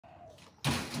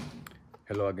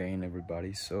Hello again,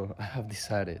 everybody. So I have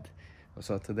decided,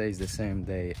 so today is the same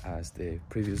day as the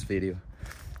previous video.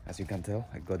 As you can tell,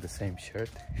 I got the same shirt.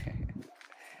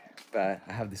 But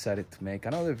I have decided to make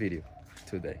another video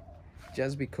today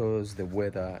just because the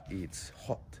weather is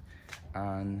hot,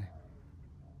 and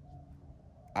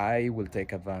I will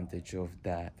take advantage of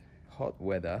that hot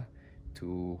weather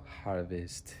to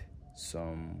harvest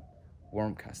some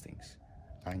worm castings,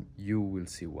 and you will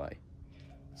see why.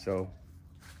 So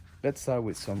let's start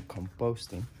with some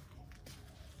composting,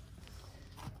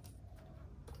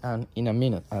 and in a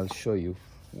minute I'll show you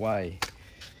why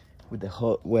with the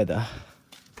hot weather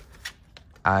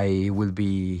I will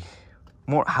be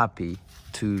more happy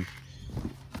to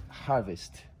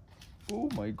harvest. Oh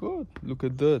my god, look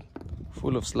at that,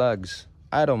 full of slugs.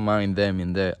 I don't mind them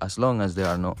in there as long as they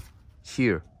are not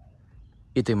here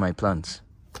eating my plants.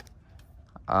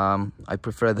 I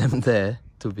prefer them there,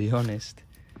 to be honest.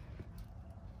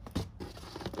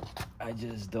 I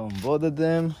just don't bother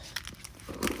them.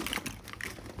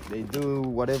 They do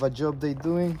whatever job they're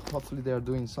doing. Hopefully they are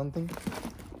doing something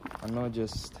and not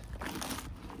just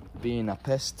being a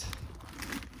pest.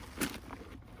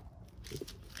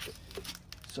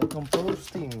 So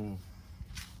composting,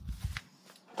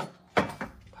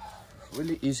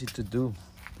 really easy to do.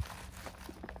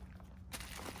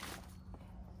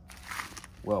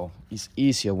 Well, it's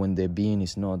easier when the bin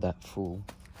is not that full,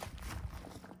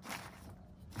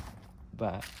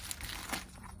 but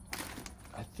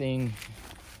I think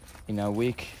in a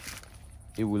week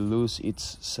it will lose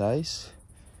its size.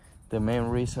 The main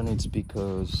reason is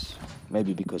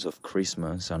maybe because of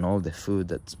Christmas and all the food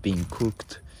that's being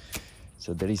cooked.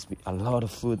 So there is a lot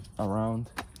of food around,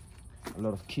 a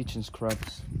lot of kitchen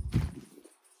scraps.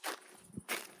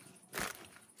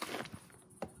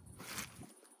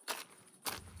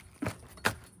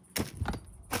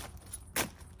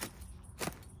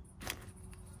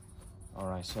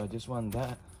 Alright, so I just want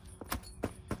that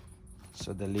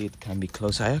so the lid can be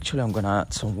closed. I'm gonna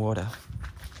add some water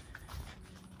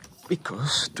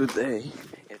because today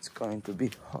it's going to be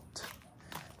hot,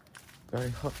 very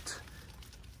hot.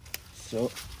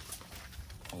 So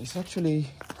it's actually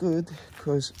good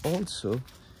because also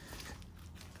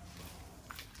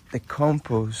the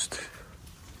compost,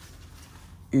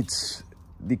 it's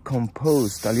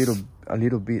decomposed a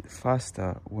little bit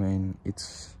faster when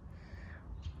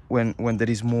there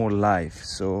is more life.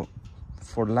 So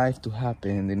for life to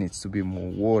happen, there needs to be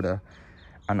more water,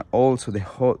 and also the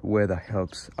hot weather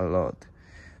helps a lot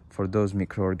for those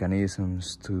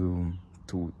microorganisms to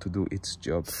do its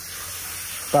job.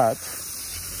 But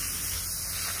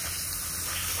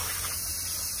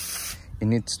it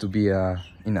needs to be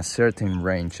in a certain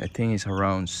range. I think it's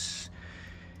around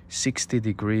 60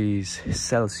 degrees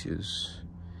Celsius.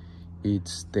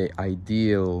 It's the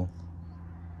ideal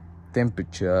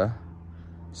temperature,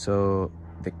 so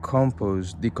the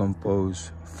compost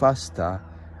decomposes faster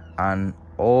and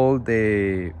all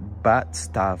the bad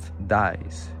stuff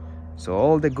dies. So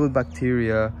all the good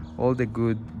bacteria, all the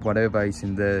good whatever is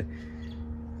in there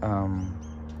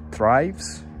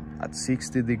thrives at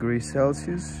 60 degrees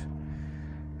Celsius,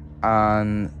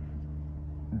 and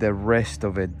the rest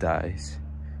of it dies.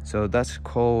 So that's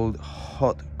called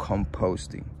hot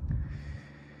composting.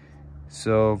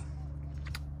 So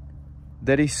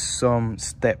there is some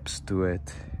steps to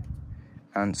it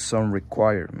and some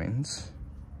requirements.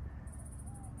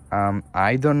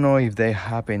 I don't know if they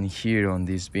happen here on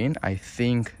this bin. I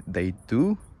think they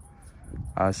do,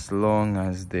 as long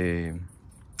as the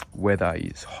weather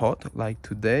is hot like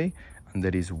today and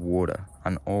there is water,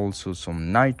 and also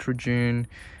some nitrogen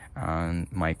and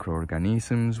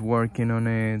microorganisms working on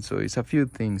it. So it's a few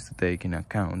things to take in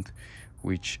account,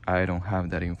 which I don't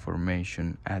have that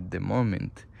information at the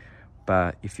moment.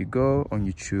 But if you go on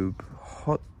YouTube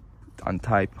and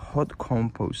type hot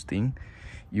composting,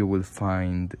 you will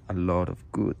find a lot of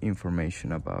good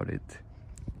information about it.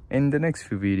 In the next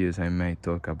few videos I may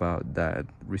talk about that,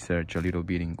 research a little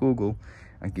bit in Google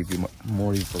and give you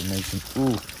more information.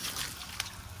 Ooh,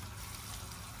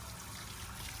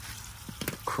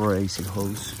 crazy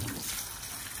hose.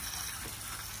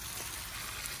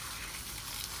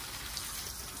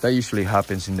 That usually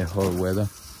happens in the hot weather.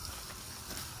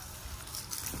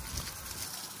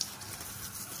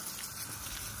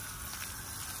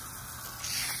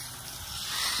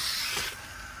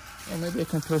 Or maybe I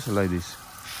can close it like this.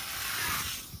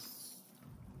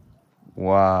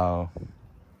 Wow,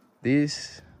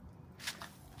 this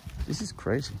is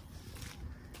crazy.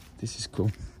 This is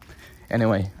cool.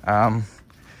 Anyway,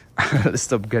 let's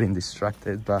stop getting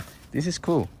distracted, but this is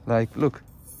cool. Like, look,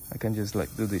 I can just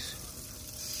like do this.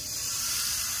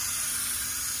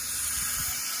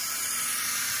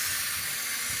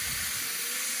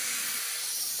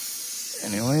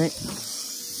 Anyway,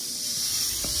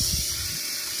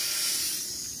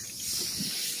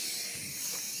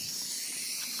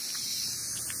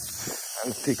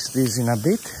 I'll fix this in a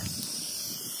bit.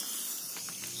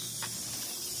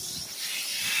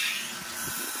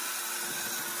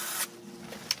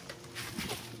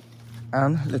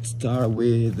 And let's start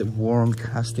with the worm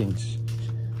castings.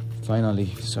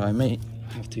 Finally, so I may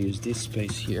have to use this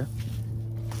space here.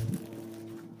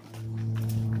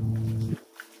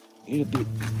 A little bit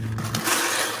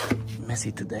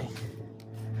messy today.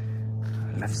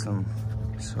 Left some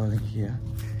soil in here.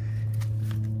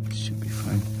 Should be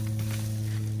fine.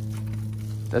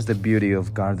 That's the beauty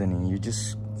of gardening. You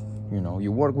just,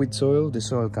 you work with soil. The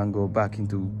soil can go back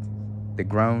into the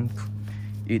ground.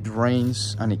 It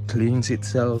rains and it cleans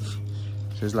itself.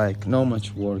 So it's like not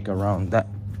much work around that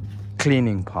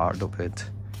cleaning part of it.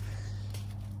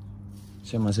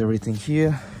 Same as everything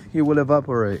here, it will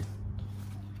evaporate.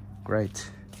 Great.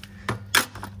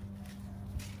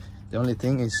 The only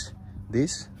thing is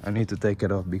this, I need to take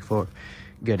it off before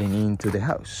getting into the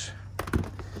house,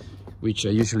 which I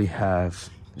usually have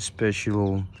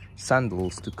special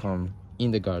sandals to come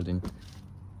in the garden.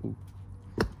 Ooh.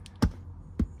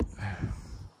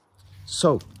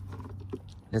 So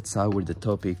let's start with the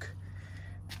topic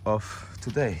of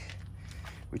today,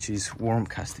 which is worm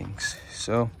castings.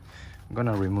 So I'm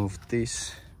gonna remove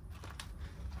this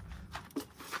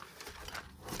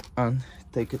and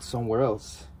take it somewhere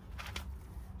else.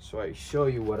 So I show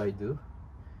you what I do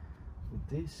with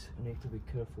this. I need to be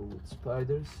careful with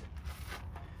spiders.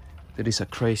 There is a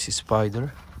crazy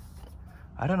spider.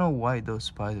 I don't know why those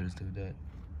spiders do that,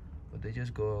 but they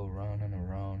just go around and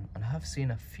around, and I have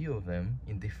seen a few of them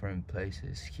in different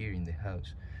places here in the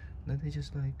house. Then they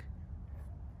just like,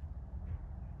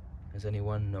 does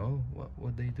anyone know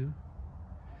what they do?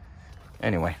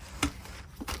 Anyway,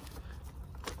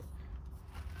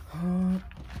 grab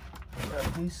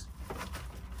this.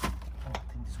 I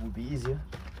think this will be easier,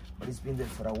 but it's been there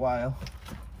for a while.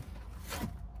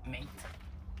 Mate.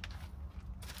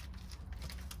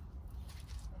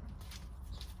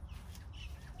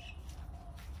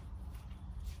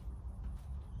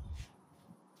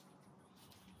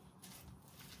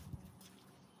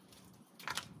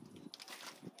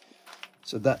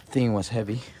 So that thing was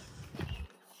heavy.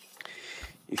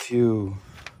 If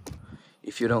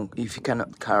you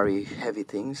cannot carry heavy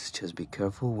things, just be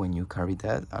careful when you carry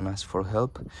that and ask for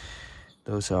help.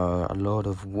 Those are a lot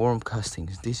of worm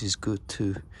castings. This is good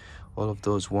too. All of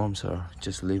those worms are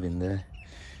just living there.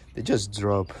 They just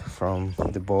drop from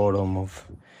the bottom of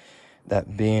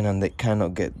that bin and they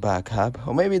cannot get back up.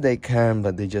 Or maybe they can,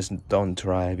 but they just don't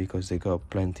try because they got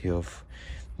plenty of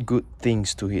good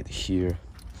things to eat here.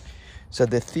 So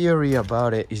the theory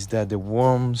about it is that the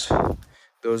worms,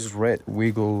 those red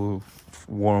wiggle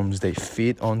worms, they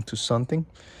feed onto something.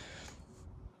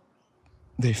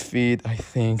 They feed, I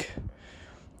think,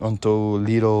 onto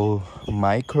little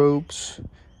microbes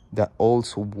that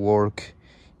also work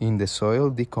in the soil,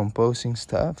 decomposing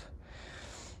stuff.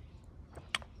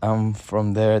 And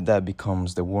from there, that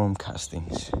becomes the worm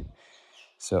castings.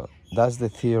 So that's the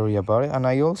theory about it. And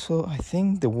I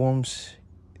think the worms,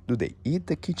 do they eat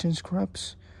the kitchen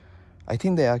scraps? I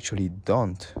think they actually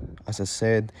don't. As I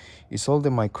said, it's all the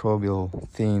microbial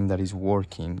thing that is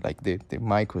working, like the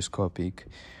microscopic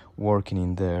working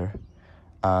in there.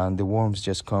 And the worms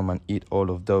just come and eat all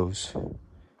of those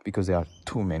because there are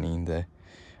too many in there.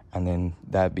 And then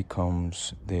that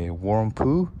becomes the worm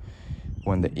poo.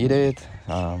 When they eat it,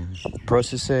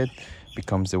 process it,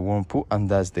 becomes the worm poo. And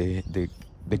that's the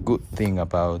good thing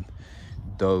about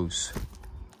those.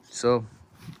 So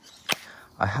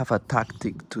I have a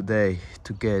tactic today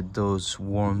to get those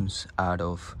worms out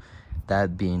of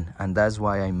that bin, and that's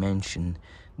why I mentioned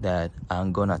that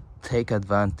I'm gonna take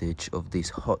advantage of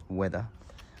this hot weather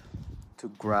to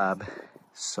grab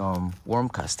some worm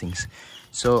castings.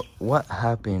 So what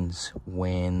happens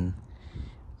when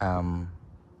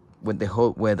the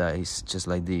hot weather is just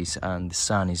like this and the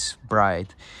sun is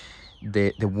bright?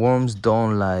 The worms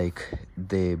don't like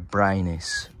the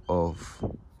brightness of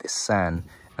the sun,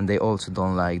 and they also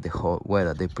don't like the hot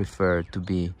weather. They prefer to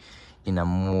be in a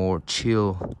more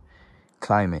chill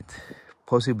climate,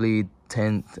 possibly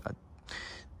tending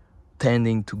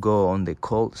to go on the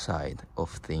cold side of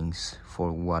things,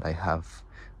 for what I have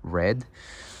read.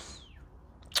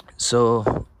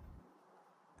 So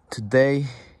today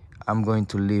I'm going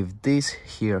to leave this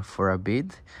here for a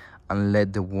bit and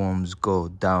let the worms go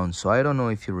down. So I don't know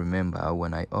if you remember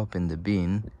when I opened the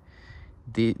bin,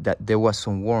 that there was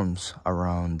some worms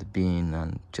around the bin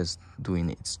and just doing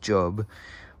its job,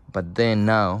 but then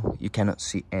now you cannot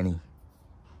see any.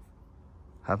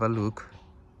 have a look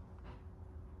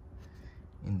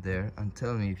in there and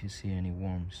tell me if you see any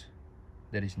worms.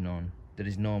 There is none. There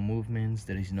is no movements,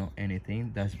 there is no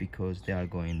anything. That's because they are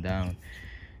going down.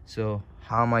 So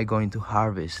how am I going to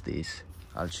harvest this?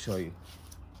 I'll show you.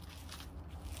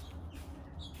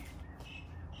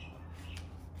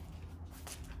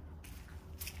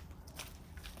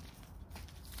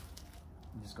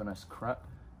 I'm just gonna scrap.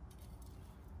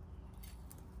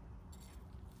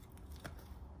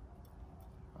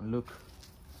 And look,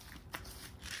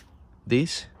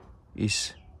 this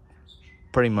is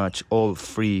pretty much all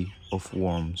free of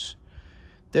worms.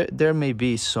 There may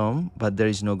be some, but there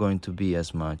is not going to be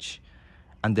as much.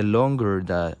 And the longer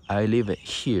that I leave it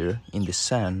here in the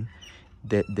sun,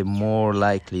 the more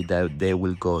likely that they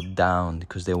will go down,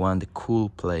 because they want the cool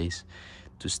place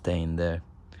to stay in there.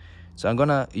 So I'm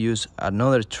gonna use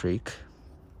another trick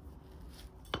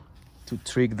to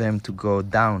trick them to go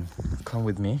down. Come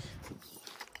with me.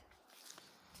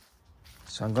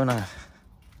 So I'm going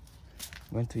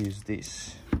to use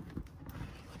this.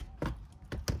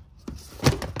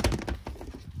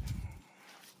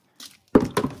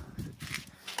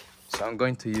 So I'm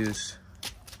going to use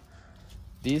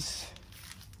this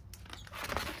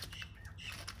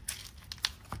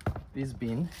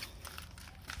bin.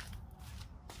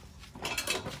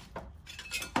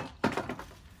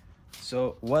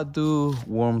 So what do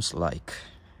worms like?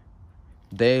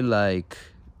 They like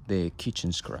the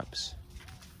kitchen scraps.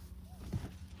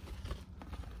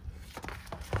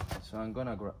 So I'm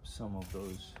gonna grab some of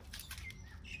those.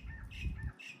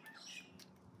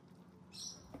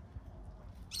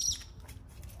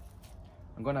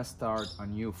 I'm gonna start a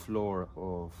new floor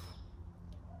of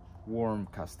worm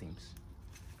castings.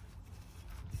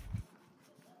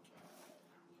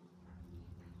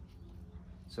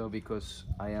 So because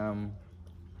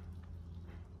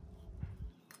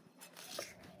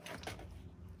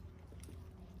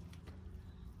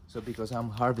I'm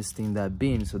harvesting that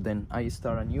bin, so then I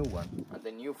start a new one, and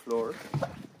the new floor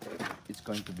is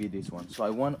going to be this one. So I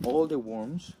want all the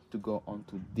worms to go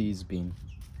onto this bin.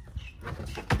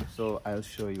 So I'll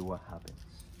show you what happens.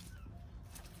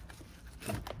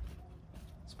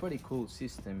 It's a pretty cool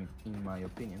system in my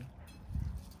opinion.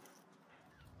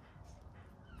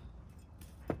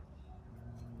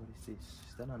 What is this?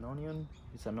 Is that an onion?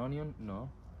 It's an onion? No.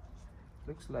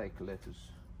 Looks like lettuce.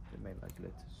 They made like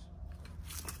lettuce.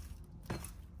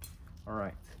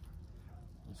 Alright.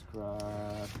 Let's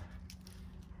grab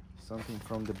something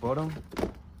from the bottom.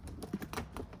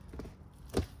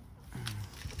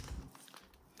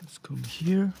 Let's come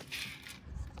here.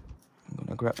 I'm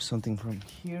gonna grab something from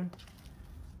here,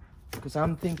 because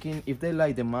I'm thinking if they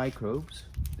like the microbes,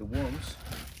 the worms,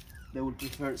 they will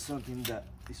prefer something that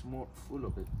is more full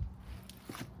of it,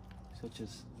 such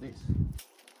as this.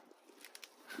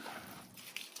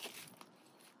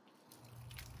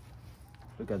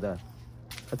 Look at that.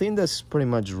 I think that's pretty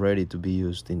much ready to be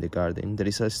used in the garden. There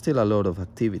is still a lot of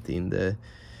activity in there,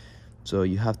 so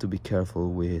you have to be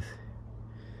careful with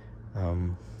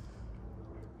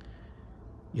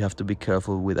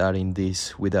adding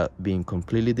this without being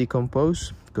completely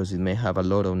decomposed, because it may have a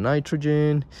lot of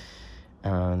nitrogen,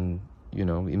 and you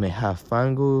know, it may have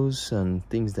fungus and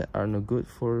things that are not good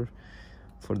for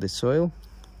the soil.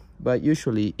 But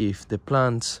usually if the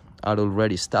plants are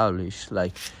already established,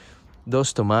 like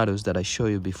those tomatoes that I showed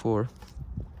you before,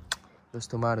 those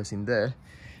tomatoes in there,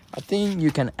 I think you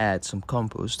can add some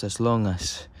compost, as long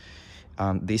as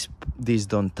these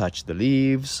don't touch the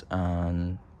leaves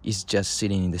and it's just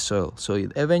sitting in the soil. So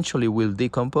it eventually will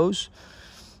decompose,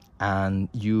 and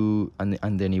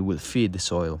then it will feed the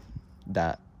soil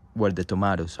where the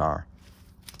tomatoes are.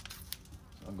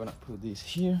 So I'm gonna put this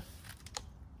here.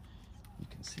 You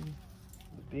can see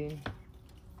the bin.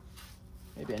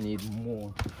 Maybe I need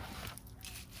more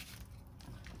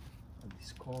of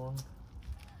this corn.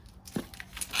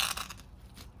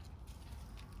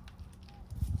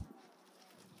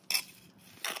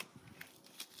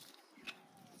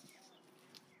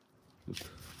 Look,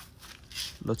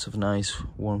 lots of nice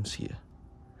worms here.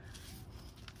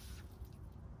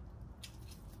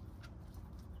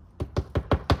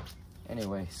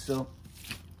 Anyway, so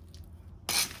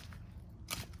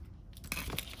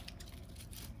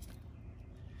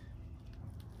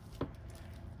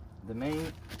the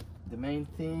main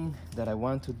thing that I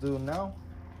want to do now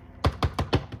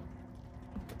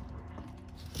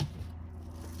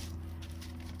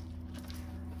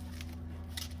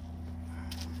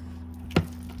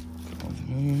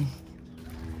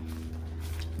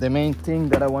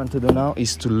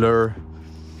is to lure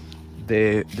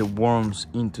the worms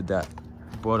into that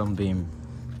bottom beam.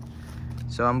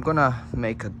 So I'm gonna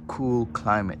make a cool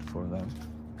climate for them.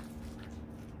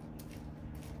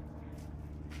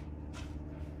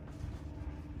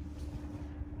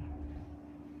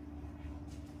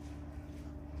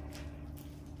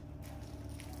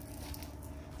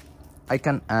 I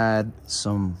can add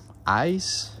some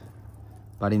ice,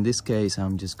 but in this case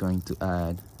I'm just going to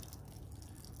add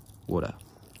water.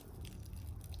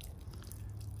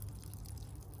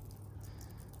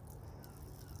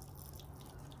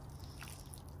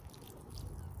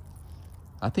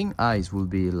 I think ice will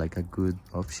be like a good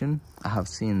option. I have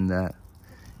seen that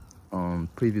on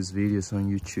previous videos on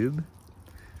YouTube,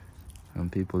 and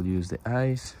people use the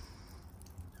ice.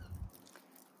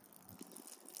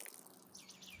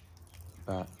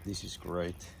 But this is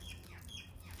great.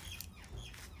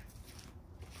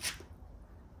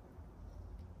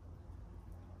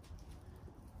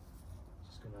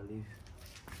 Just gonna leave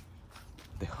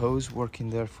the hose working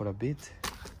there for a bit,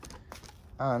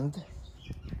 and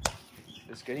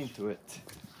let's get into it.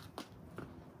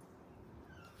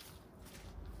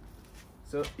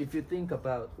 So if you think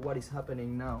about what is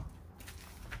happening now,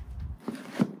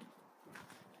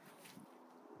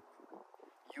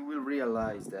 you will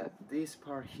realize that this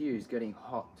part here is getting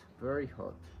hot, very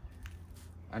hot.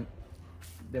 And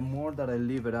the more that I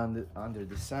leave it under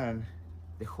the sun,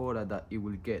 the hotter that it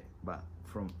will get, but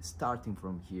starting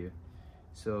from here.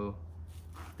 So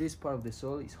this part of the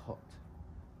soil is hot.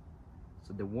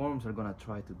 So the worms are gonna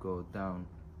try to go down.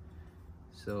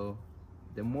 So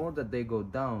the more that they go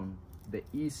down, the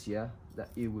easier that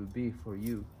it will be for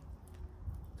you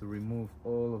to remove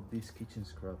all of these kitchen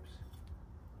scraps.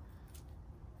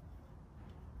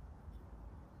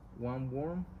 One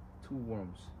worm, two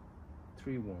worms,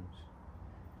 three worms.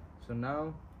 So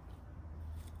now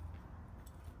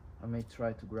I may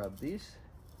try to grab this,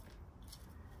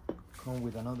 come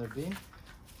with another bin,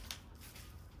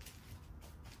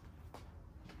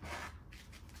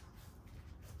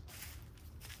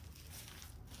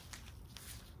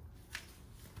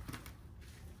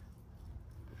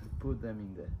 put them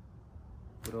in there,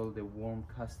 put all the worm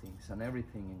castings and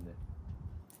everything in there.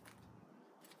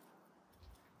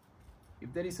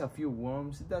 If there is a few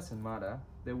worms, it doesn't matter,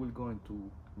 they will go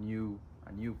into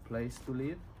a new place to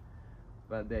live.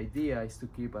 But the idea is to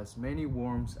keep as many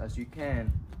worms as you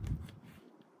can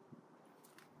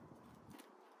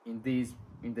in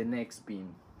the next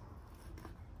bin.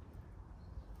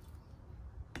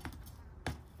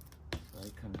 So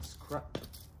I can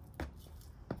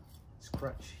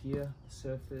scratch here the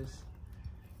surface,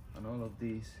 and all of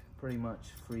these pretty much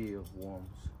free of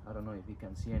worms. I don't know if you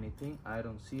can see anything. I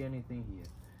don't see anything here.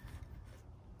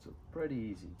 So pretty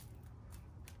easy.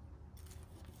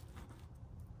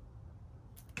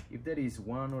 If there is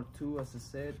one or two, as I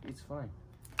said, it's fine.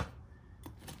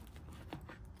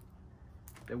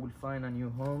 They will find a new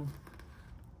home.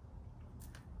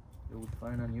 They will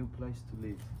find a new place to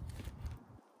live.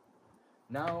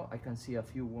 Now I can see a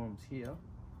few worms here.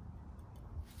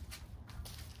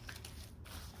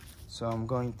 So I'm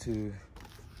going to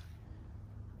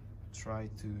try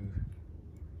to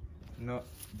not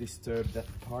disturb that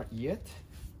part yet.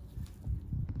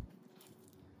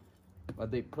 But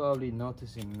they're probably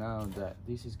noticing now that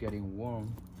this is getting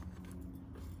warm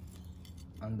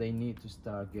and they need to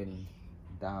start getting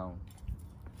down.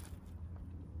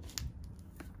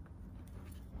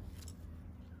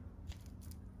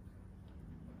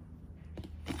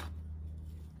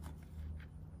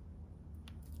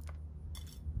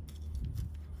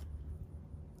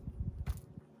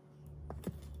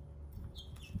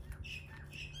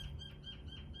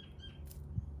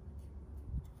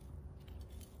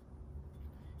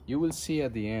 You will see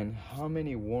at the end how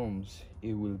many worms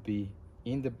it will be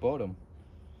in the bottom.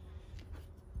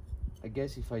 I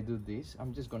guess if I do this,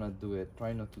 I'm just gonna do it,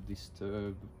 try not to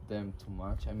disturb them too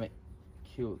much. I may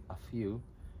kill a few,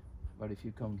 but if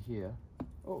you come here,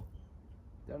 oh,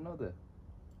 they're not there.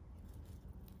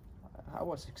 I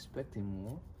was expecting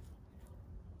more.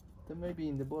 They may be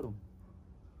in the bottom,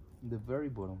 in the very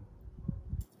bottom.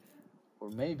 Or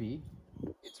maybe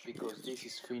it's because this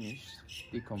is finished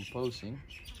decomposing,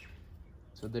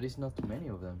 so there is not many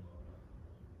of them.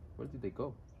 Where did they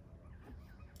go?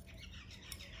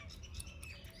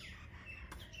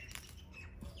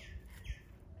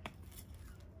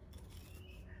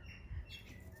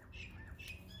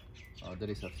 Oh,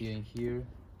 there is a few in here.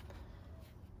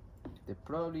 They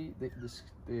probably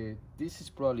this is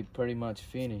probably pretty much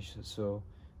finished, so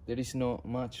there is not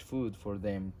much food for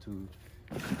them to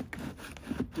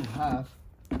have.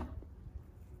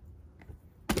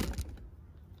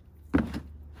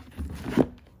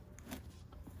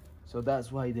 So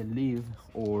that's why they leave,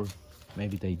 or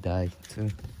maybe they died too.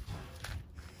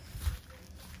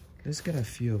 Let's get a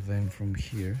few of them from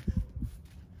here.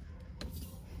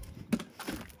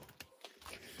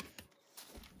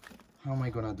 How am I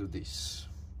gonna do this?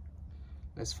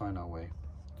 Let's find our way.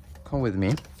 Come with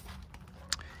me.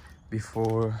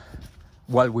 Before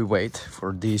while we wait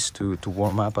for this to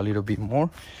warm up a little bit more,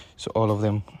 so all of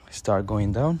them start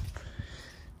going down.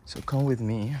 So come with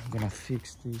me, I'm gonna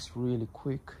fix this really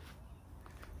quick.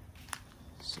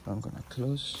 So I'm gonna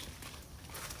close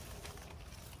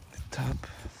the tap,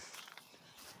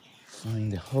 find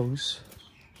the hose.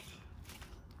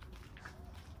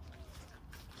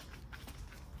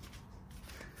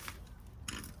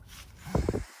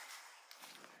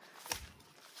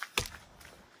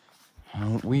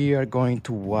 And we are going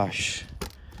to wash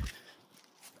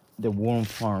the worm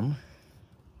farm.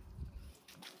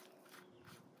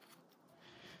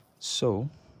 So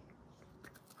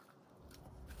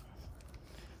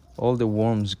all the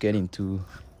worms get into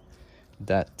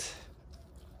that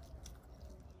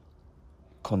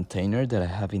container that I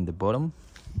have in the bottom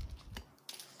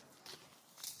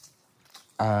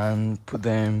and put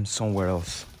them somewhere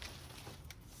else.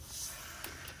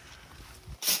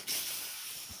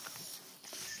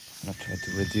 I'm gonna try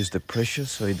to reduce the pressure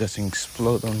so it doesn't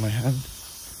explode on my hand.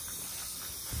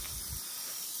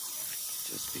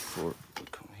 Just before we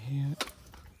come here,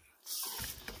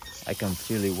 I can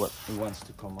feel it, what it wants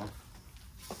to come up.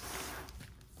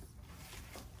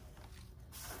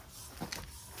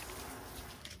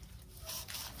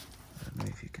 I don't know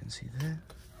if you can see that.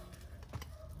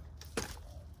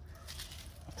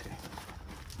 Okay.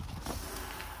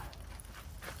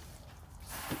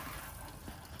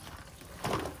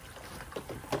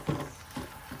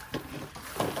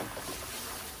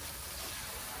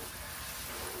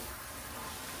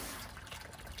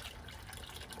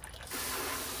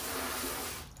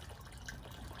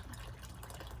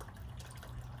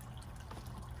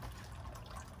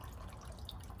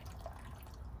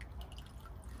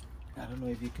 I don't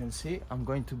know if you can see, I'm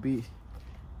going to be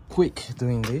quick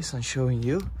doing this and showing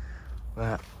you,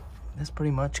 but that's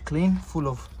pretty much clean,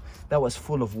 that was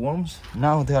full of worms.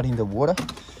 Now they are in the water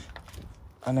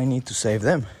and I need to save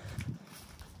them.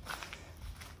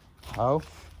 How?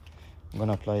 I'm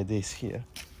gonna apply this here.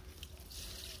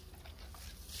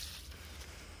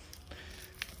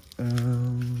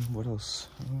 What else?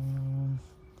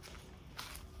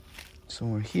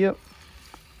 Somewhere here.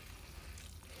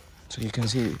 So you can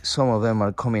see some of them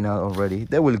are coming out already.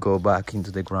 They will go back into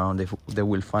the ground if they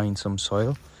will find some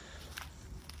soil.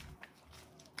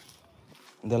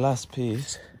 The last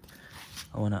piece,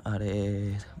 I wanna add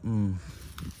it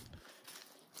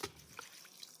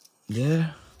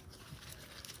there,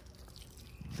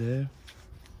 there,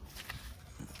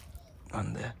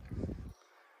 and there.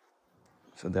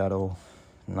 So they're all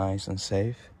nice and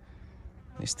safe.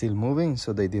 They're still moving,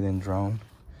 so they didn't drown,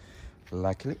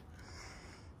 luckily.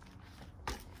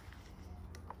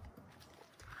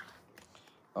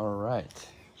 All right,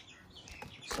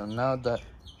 so now that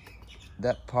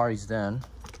that part is done,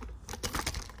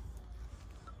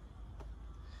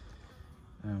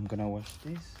 I'm gonna wash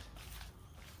this.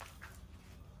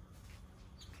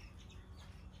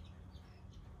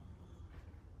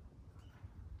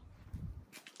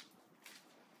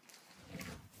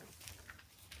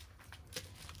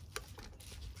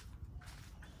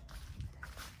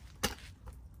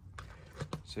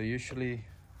 So usually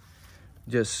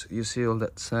just, you see all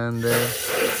that sand there,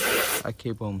 I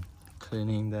keep on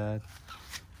cleaning that,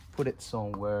 put it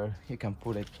somewhere. You can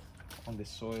put it on the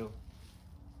soil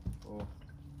or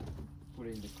put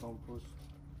it in the compost.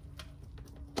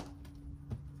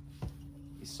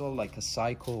 It's all like a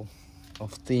cycle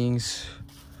of things,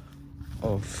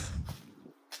 of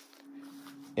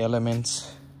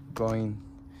elements going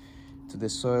to the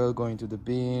soil, going to the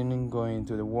bin, going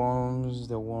to the worms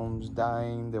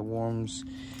dying, the worms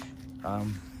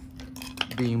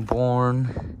being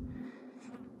born.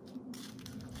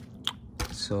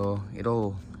 So it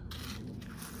all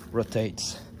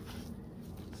rotates.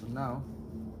 So now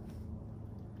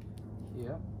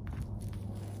here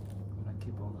I'm gonna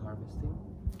keep on harvesting.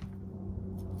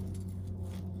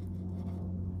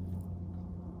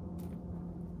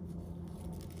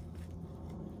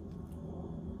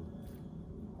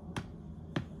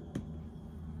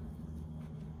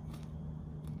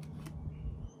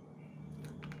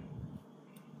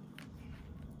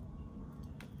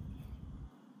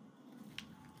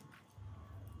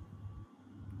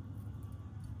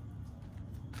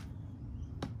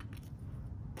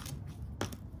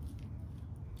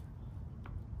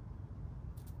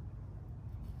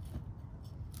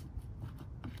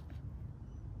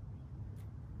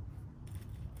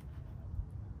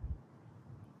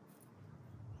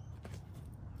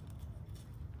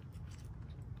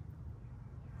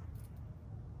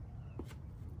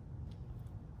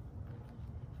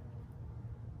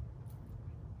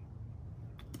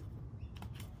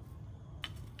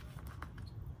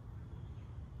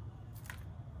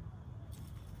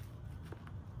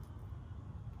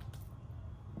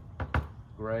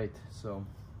 Great, so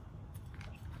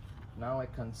now I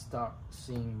can start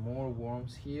seeing more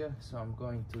worms here, so I'm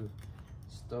going to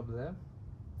stop there.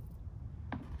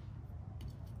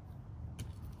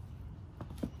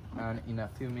 And in a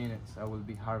few minutes I will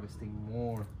be harvesting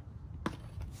more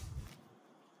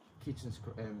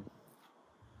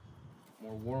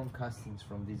more worm castings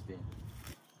from this bin.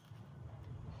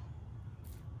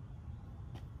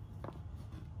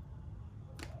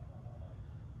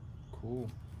 Cool.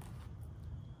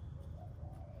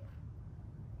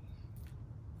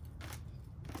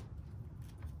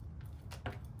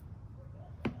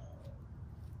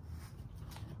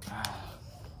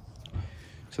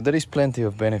 So there is plenty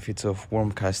of benefits of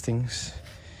worm castings,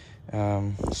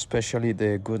 especially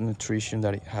the good nutrition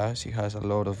that it has. It has a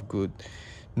lot of good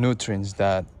nutrients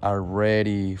that are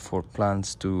ready for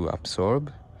plants to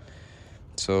absorb.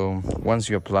 So once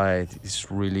you apply it,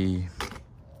 it's really,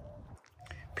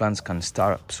 plants can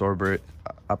start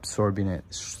absorbing it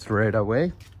straight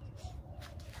away.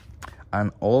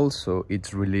 And also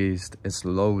it's released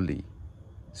slowly.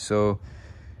 So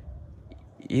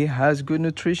it has good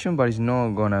nutrition, but it's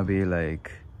not gonna be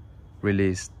like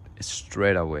released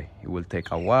straight away. It will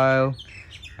take a while,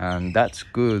 and that's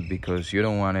good because you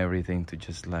don't want everything to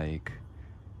just like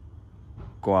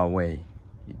go away.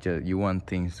 You want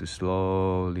things to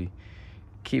slowly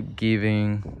keep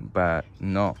giving, but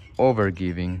not over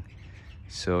giving,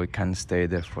 so it can stay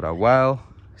there for a while,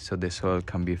 so the soil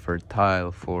can be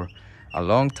fertile for a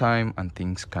long time and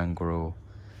things can grow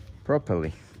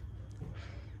properly.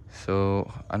 So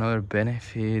another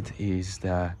benefit is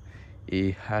that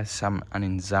it has an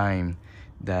enzyme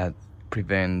that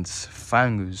prevents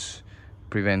fungus,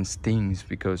 prevents things,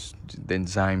 because the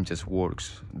enzyme just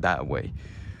works that way.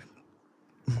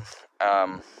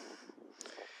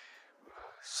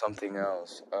 Something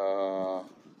else,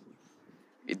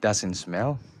 it doesn't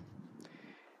smell.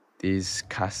 These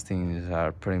castings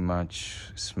are pretty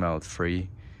much smell free,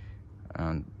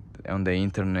 and on the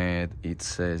internet it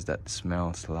says that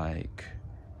smells like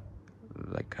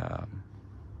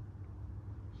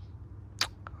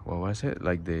what was it,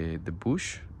 like the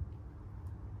bush,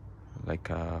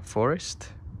 like a forest,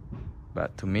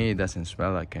 but to me it doesn't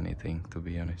smell like anything, to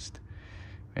be honest.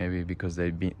 Maybe because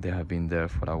they have been there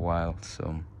for a while,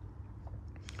 so,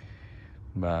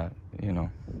 but you know,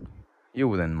 you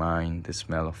wouldn't mind the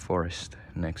smell of forest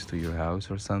next to your house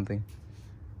or something.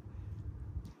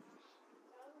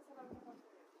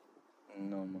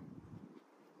 No.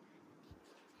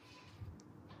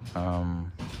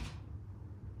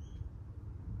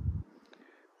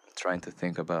 Trying to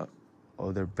think about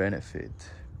other benefit.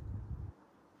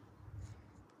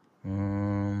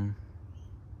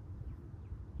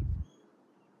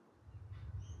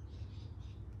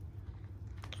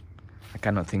 I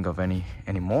cannot think of any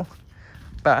more,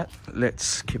 but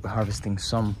let's keep harvesting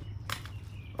some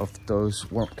of those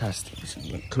worm castings.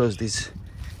 I'm gonna close this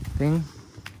thing.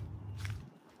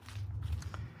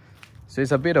 So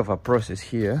it's a bit of a process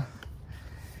here.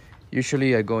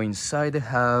 Usually I go inside the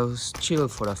house, chill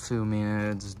for a few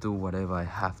minutes, do whatever I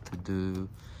have to do,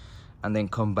 and then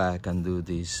come back and do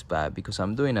this. But because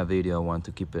I'm doing a video, I want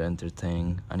to keep it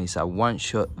entertaining, and it's a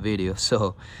one-shot video,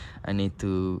 so I need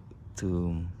to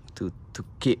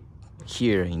keep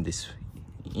here in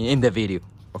the video,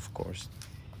 of course.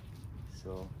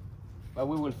 So, but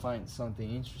we will find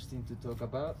something interesting to talk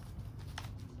about.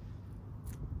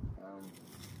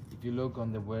 If you look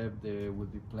on the web, there will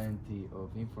be plenty of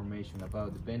information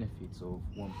about the benefits of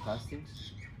worm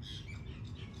castings.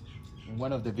 In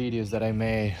one of the videos that I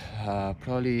made,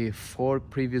 probably 4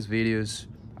 previous videos,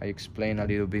 I explained a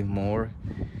little bit more.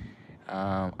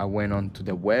 I went onto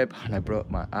the web and I brought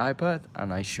my iPad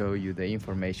and I show you the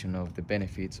information of the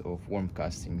benefits of worm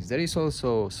castings. There is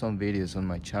also some videos on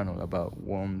my channel about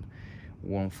worm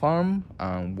farm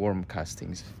and worm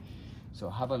castings.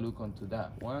 So have a look onto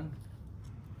that one,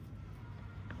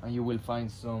 and you will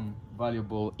find some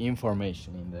valuable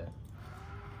information in there.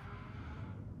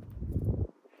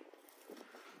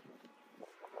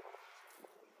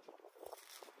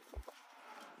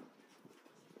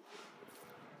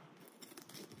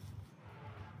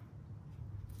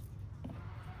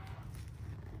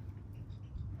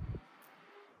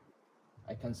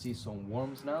 I can see some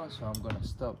worms now, so I'm gonna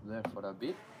stop there for a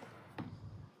bit.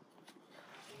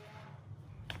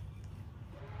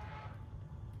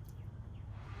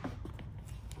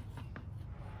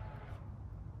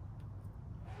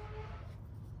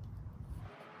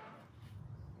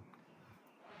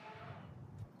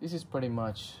 This is pretty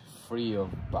much free of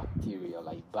bacteria,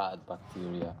 like bad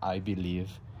bacteria, I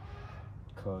believe,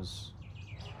 because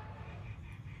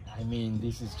I mean,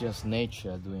 this is just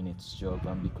nature doing its job,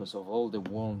 and because of all the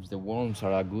worms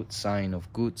are a good sign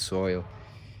of good soil.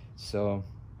 So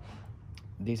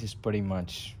this is pretty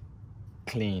much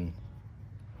clean.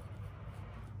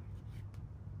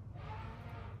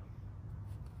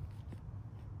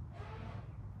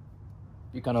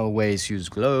 You can always use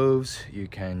gloves, you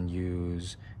can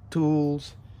use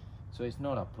tools, so it's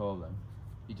not a problem.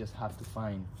 You just have to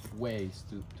find ways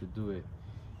to do it.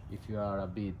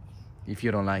 If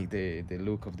you don't like the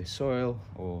look of the soil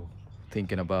or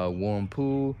thinking about worm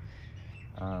poo,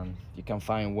 you can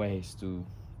find ways to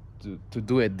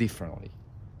do it differently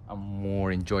and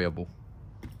more enjoyable.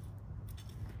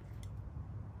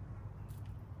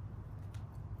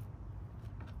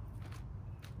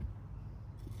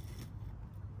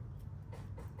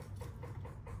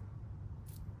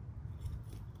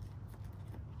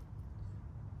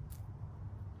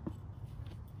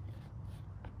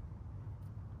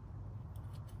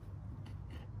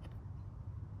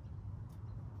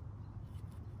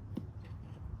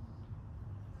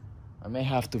 I may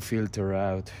have to filter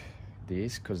out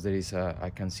this because I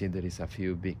can see there is a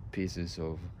few big pieces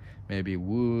of maybe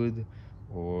wood,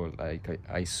 or like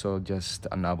I saw just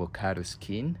an avocado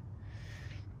skin.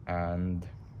 And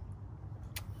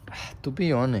to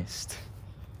be honest,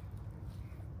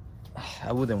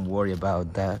 I wouldn't worry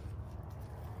about that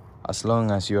as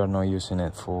long as you are not using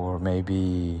it for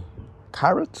maybe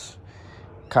carrots.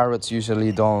 Carrots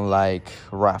usually don't like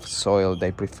rough soil,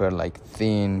 they prefer like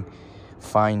thin,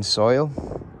 fine soil.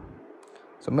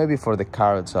 So maybe for the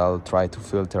carrots I'll try to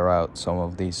filter out some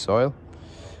of this soil,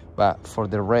 but for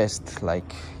the rest,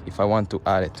 like if I want to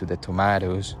add it to the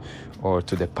tomatoes or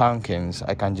to the pumpkins,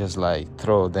 I can just like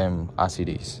throw them as it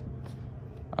is.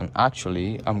 And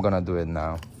actually I'm gonna do it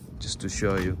now just to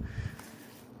show you.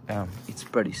 It's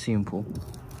pretty simple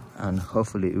and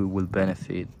hopefully it will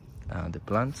benefit the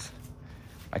plants.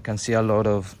 I can see a lot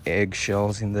of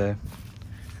eggshells in there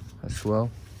as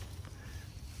well.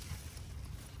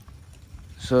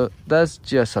 So that's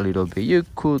just a little bit. You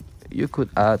could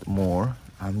add more.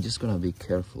 I'm just gonna be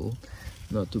careful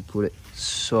not to put it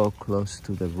so close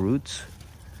to the roots,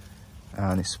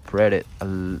 and spread it a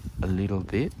little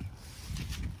bit.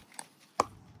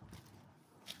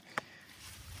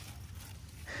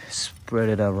 Spread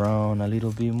it around a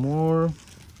little bit more.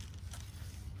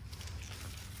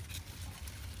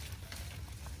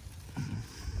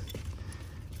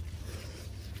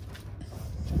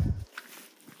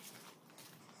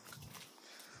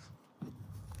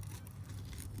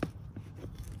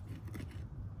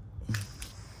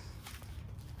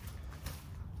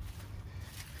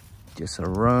 Just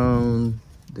around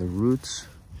the roots,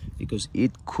 because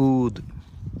it could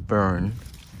burn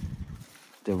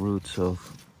the roots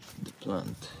of the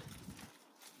plant.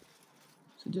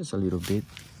 So just a little bit,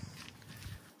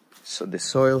 so the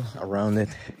soil around it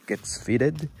gets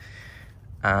fitted,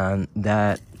 and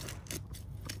that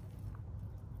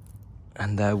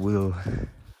will,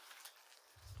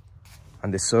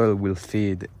 and the soil will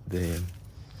feed the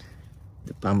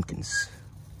pumpkins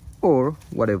or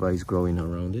whatever is growing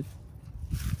around it.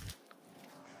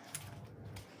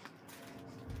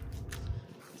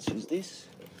 Let's use this.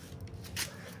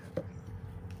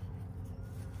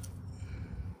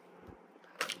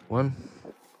 One,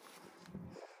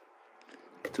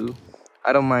 two.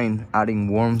 I don't mind adding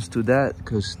worms to that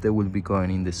because they will be going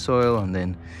in the soil and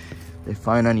then they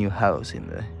find a new house in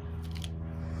there.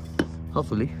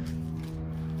 Hopefully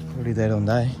they don't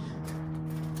die.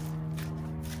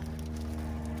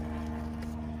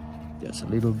 Just a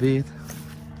little bit.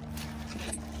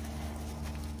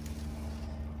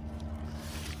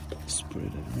 Spread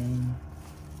it around.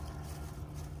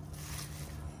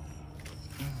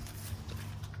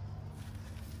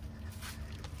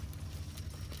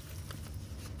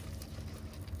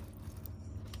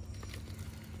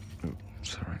 Oh,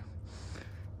 sorry.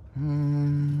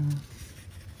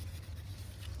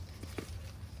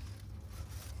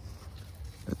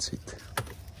 That's it.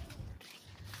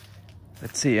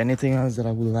 Let's see, anything else that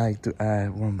I would like to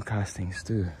add worm castings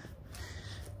to?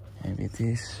 Maybe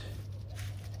this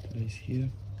place here.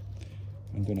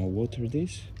 I'm gonna water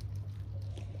this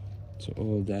so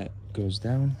all that goes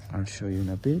down. I'll show you in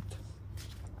a bit.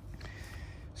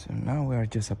 So now we are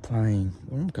just applying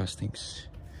worm castings.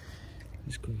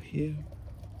 Let's go here.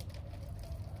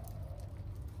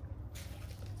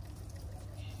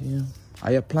 Here.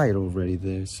 I applied already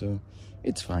there, so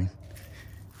it's fine.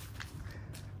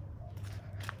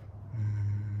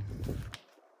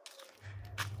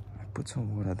 I put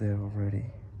some water there already.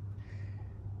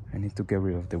 I need to get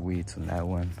rid of the weeds on that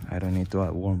one. I don't need to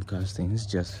add worm castings,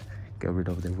 just get rid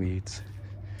of the weeds.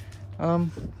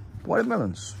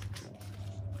 watermelons.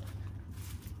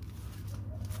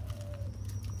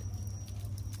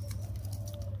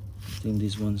 I think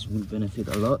these ones will benefit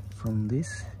a lot from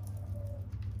this.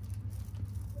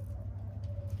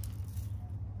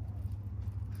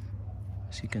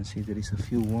 As you can see, there is a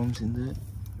few worms in there.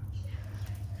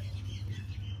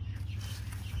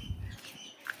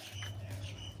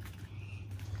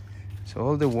 So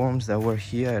all the worms that were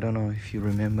here, I don't know if you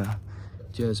remember,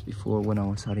 just before when I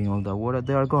was adding all the water,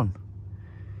 they are gone.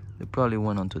 They probably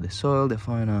went onto the soil. They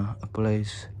find a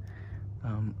place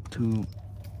to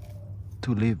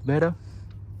live better.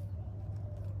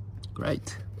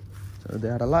 Great. So they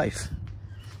are alive.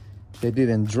 They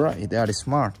didn't dry. They are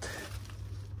smart.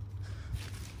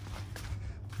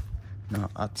 Now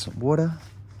add some water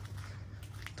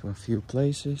to a few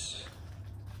places.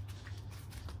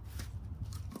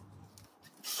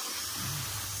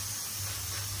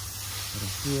 Water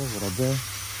here, water there,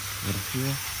 water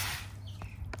here.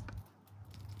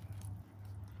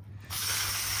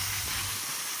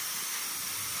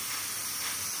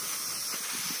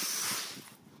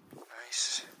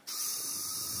 Nice.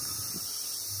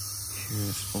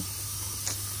 Here's, oh.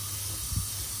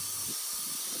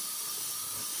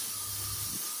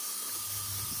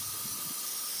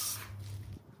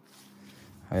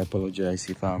 I apologize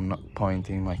if I'm not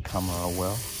pointing my camera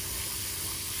well.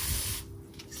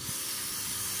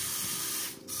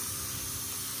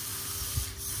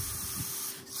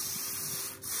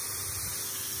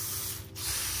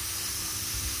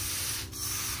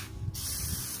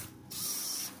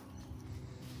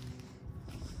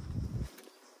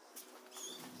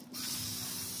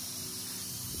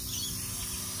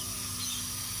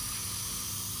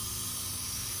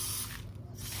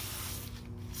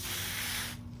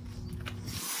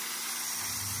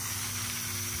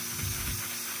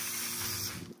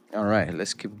 All right,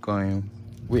 let's keep going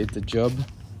with the job.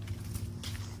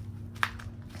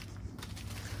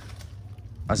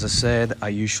 As I said, I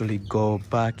usually go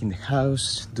back in the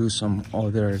house, do some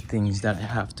other things that I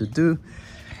have to do.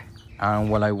 And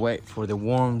while I wait for the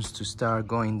worms to start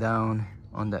going down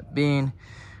on that bin,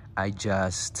 I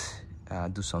just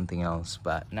do something else.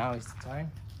 But now is the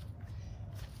time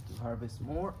to harvest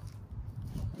more.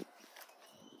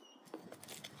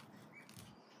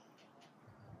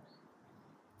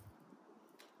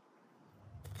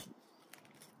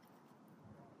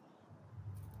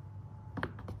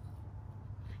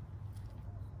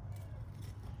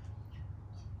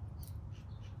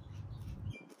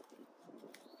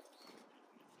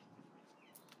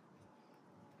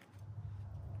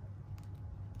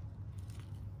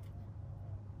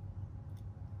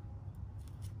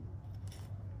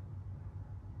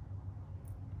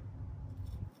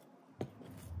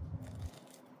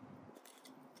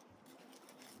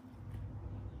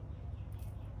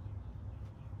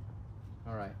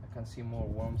 All right, I can see more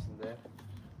worms in there.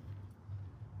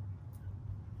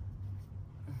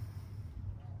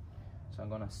 So I'm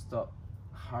gonna stop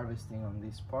harvesting on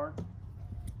this part.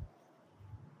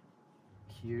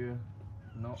 Here,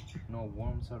 no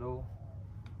worms at all.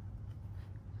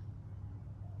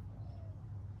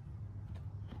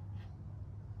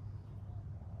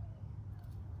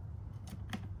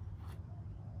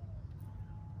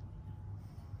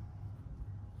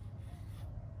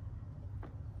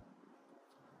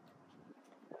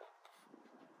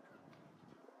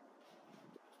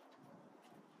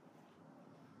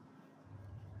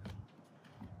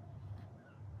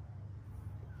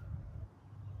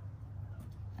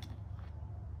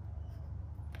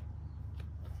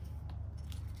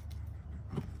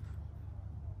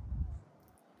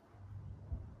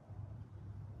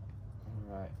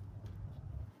 Right.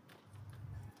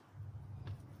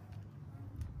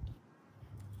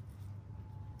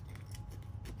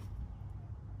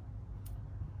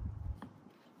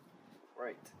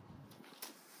 Right.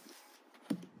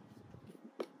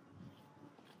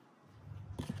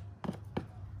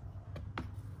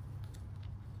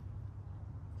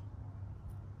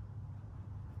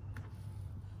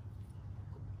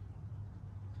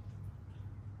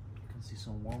 You can see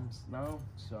some worms now,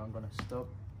 so I'm gonna stop.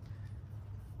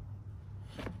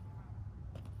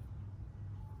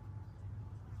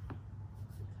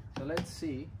 So let's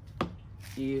see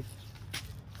if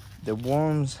the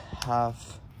worms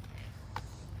have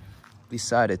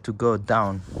decided to go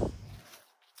down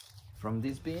from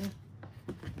this bin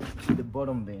to the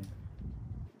bottom bin.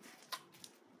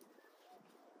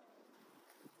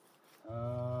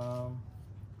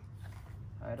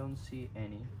 I don't see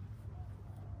any.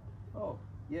 Oh,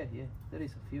 yeah, there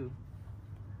is a few.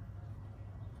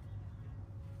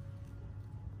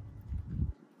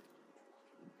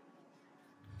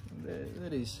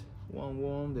 There one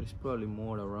worm. There's probably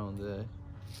more around there.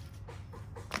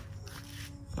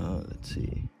 Let's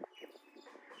see.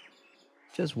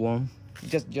 Just one.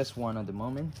 Just one at the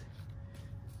moment.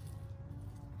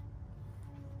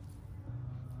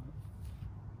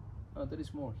 Oh, there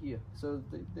is more here. So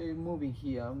they're moving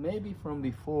here. Maybe from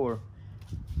before.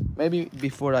 Maybe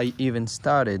before I even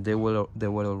started, they were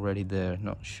already there.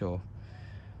 Not sure,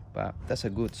 but that's a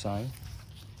good sign.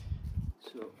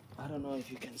 So I don't know if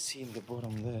you can see in the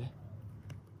bottom there.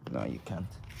 No, you can't.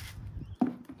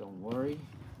 Don't worry.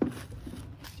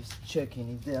 Just checking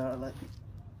if they are like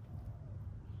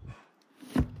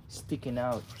sticking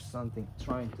out or something,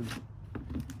 trying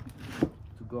to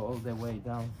go all the way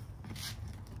down.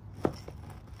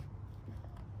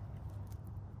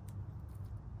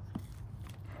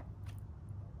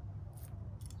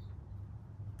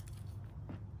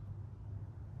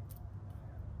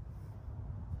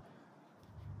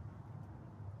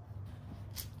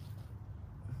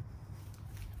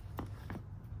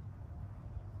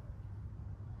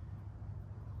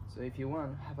 So if you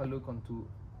want, have a look onto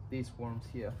these worms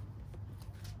here.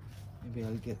 Maybe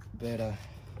I'll get better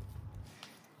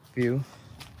view,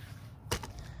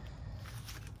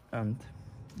 and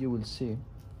you will see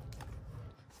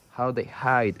how they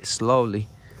hide slowly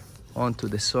onto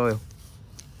the soil.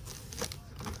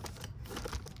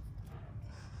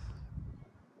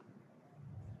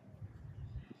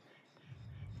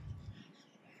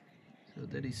 So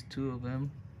there is two of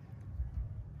them.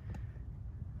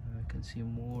 I can see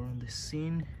more on the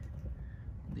scene,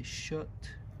 the shot.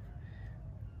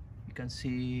 You can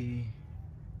see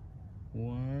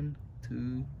 1,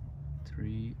 2,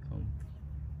 3.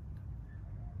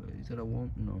 Is that a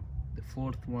worm? No, the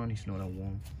fourth one is not a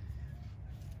worm.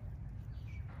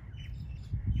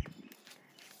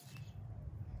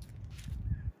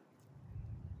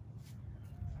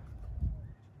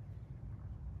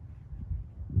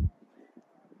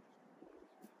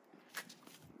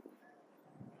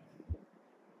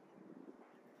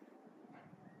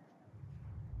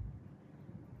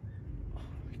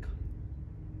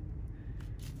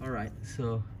 All right,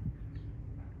 so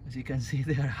as you can see,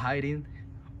 they are hiding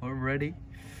already,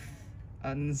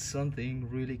 and something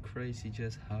really crazy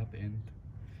just happened.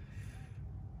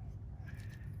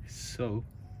 So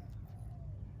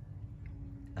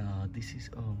this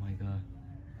is, oh my god.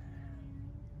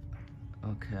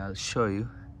 Okay, I'll show you.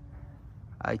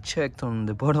 I checked on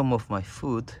the bottom of my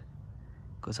foot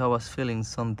because I was feeling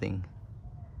something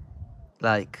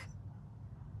like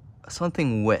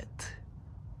something wet,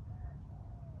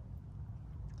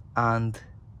 and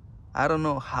I don't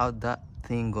know how that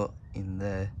thing got in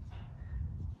there,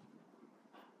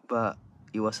 but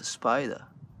it was a spider.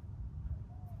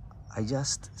 I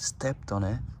just stepped on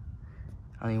it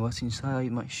and it was inside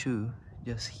my shoe,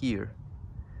 just here,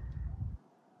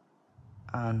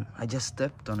 and I just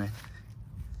stepped on it.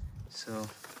 So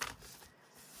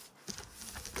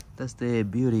that's the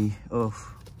beauty of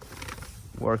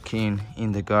working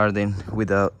in the garden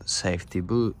without safety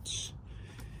boots,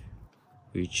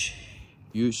 which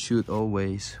you should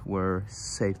always wear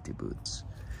safety boots.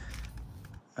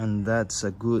 And that's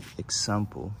a good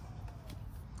example.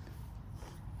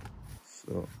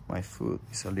 So my foot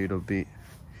is a little bit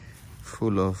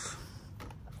full of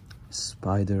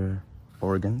spider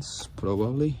organs,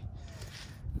 probably.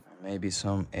 Maybe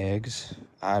some eggs.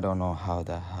 I don't know how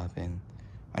that happened.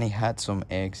 And it had some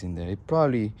eggs in there.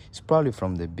 It's probably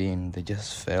from the bin. They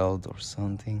just failed or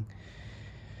something.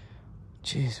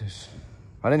 Jesus.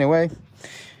 But anyway,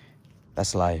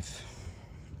 that's life.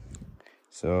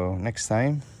 So next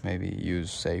time, maybe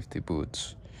use safety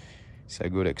boots. It's a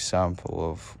good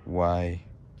example of why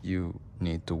you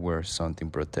need to wear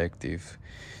something protective.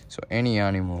 So any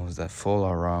animals that fall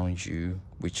around you,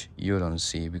 which you don't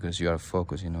see because you are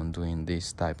focusing on doing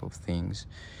this type of things,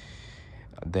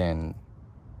 then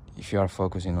if you are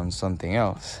focusing on something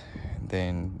else,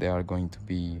 then they are going to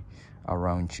be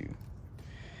around you.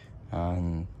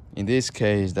 And in this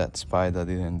case, that spider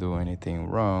didn't do anything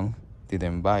wrong,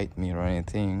 didn't bite me or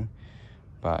anything,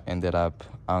 but ended up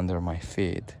under my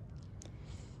feet.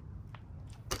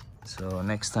 So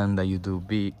next time that you do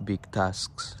big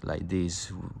tasks like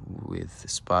this with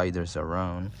spiders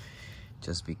around,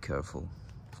 just be careful.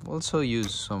 Also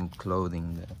use some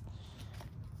clothing that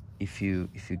if you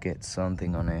get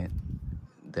something on it,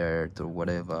 dirt or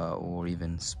whatever, or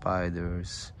even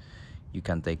spiders, you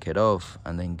can take it off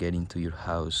and then get into your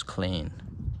house clean.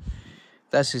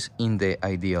 That is in the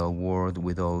ideal world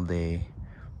with all the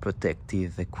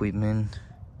protective equipment,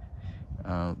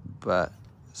 but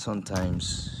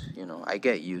sometimes, you know, I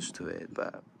get used to it,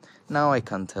 but now I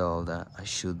can tell that I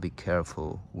should be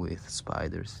careful with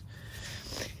spiders.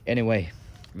 Anyway,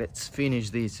 let's finish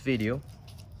this video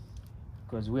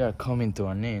because we are coming to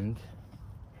an end.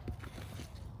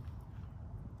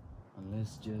 And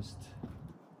let's just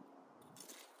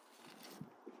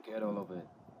get all of it.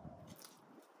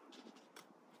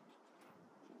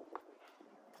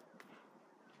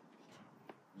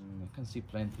 I can see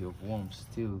plenty of worms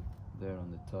still there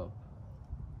on the top.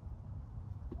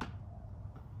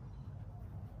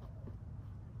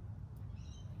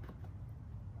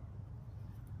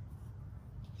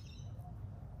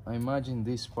 I imagine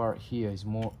this part here is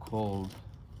more cold,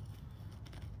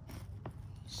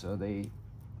 so it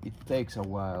takes a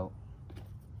while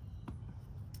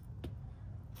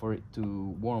for it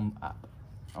to warm up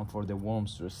and for the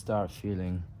worms to start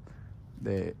feeling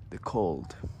the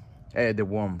cold, the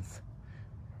warmth.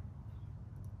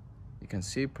 You can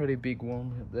see pretty big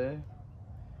worm there.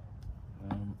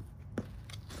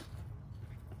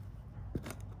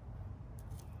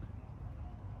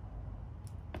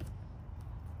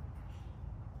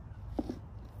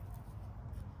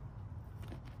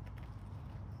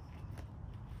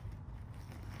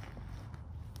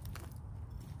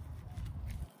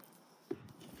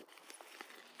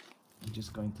 I'm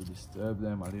just going to disturb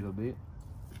them a little bit.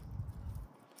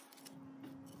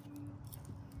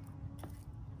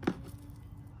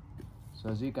 So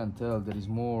as you can tell, there is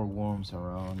more worms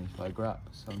around. If I grab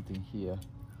something here,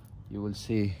 you will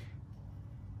see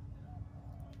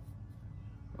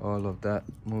all of that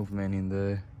movement in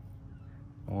there.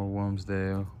 More worms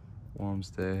there,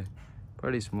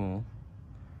 pretty small.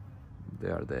 They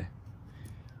are there.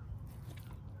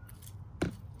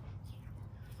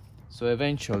 So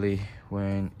eventually,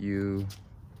 when you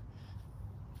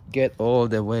get all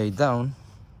the way down,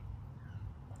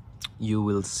 you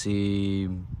will see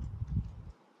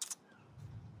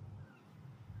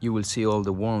all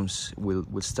the worms will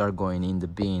start going in the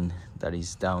bin that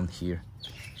is down here.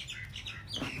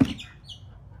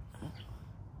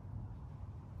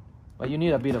 But you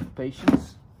need a bit of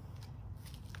patience.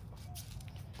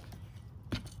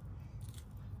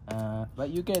 But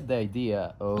you get the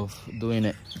idea of doing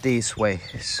it this way.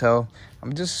 So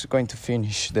I'm just going to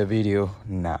finish the video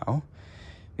now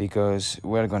because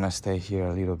we're gonna stay here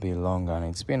a little bit longer, and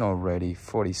it's been already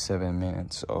 47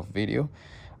 minutes of video.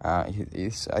 I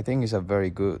think it's a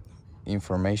very good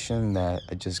information that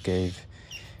I just gave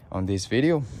on this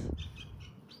video,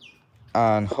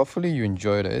 and hopefully you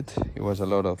enjoyed it. It was a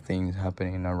lot of things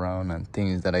happening around and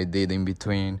things that I did in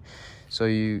between, so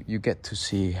you get to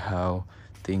see how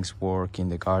things work in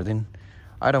the garden.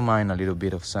 I don't mind a little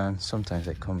bit of sun. Sometimes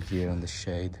I come here in the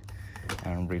shade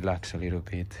and relax a little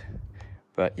bit.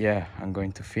 But yeah, I'm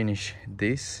going to finish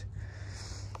this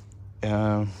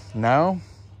now.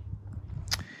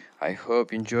 I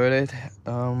hope you enjoyed it.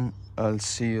 I'll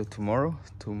see you tomorrow.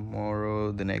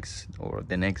 The next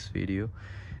video.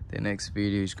 The next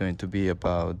video is going to be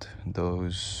about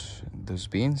those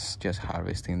beans, just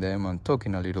harvesting them and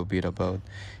talking a little bit about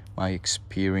my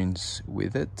experience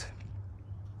with it.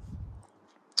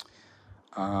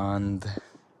 And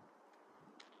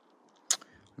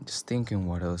I'm just thinking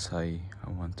what else I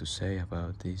want to say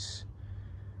about this.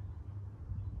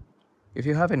 If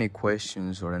you have any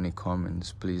questions or any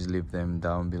comments, please leave them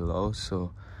down below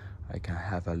so I can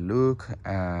have a look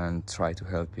and try to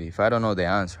help you. If I don't know the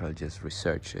answer, I'll just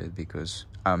research it because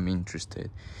I'm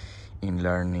interested in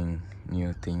learning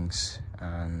new things.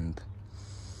 And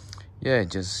yeah,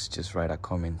 just write a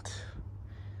comment.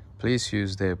 Please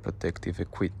use the protective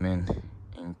equipment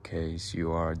in case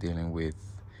you are dealing with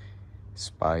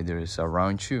spiders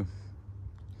around you,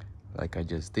 like I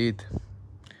just did,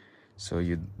 so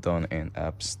you don't end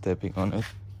up stepping on it.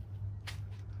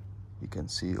 You can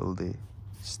see all the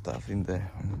stuff in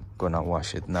there. I'm gonna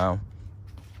wash it now.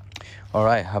 All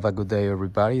right, have a good day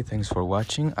everybody. Thanks for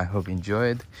watching. I hope you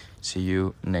enjoyed. See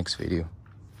you next video.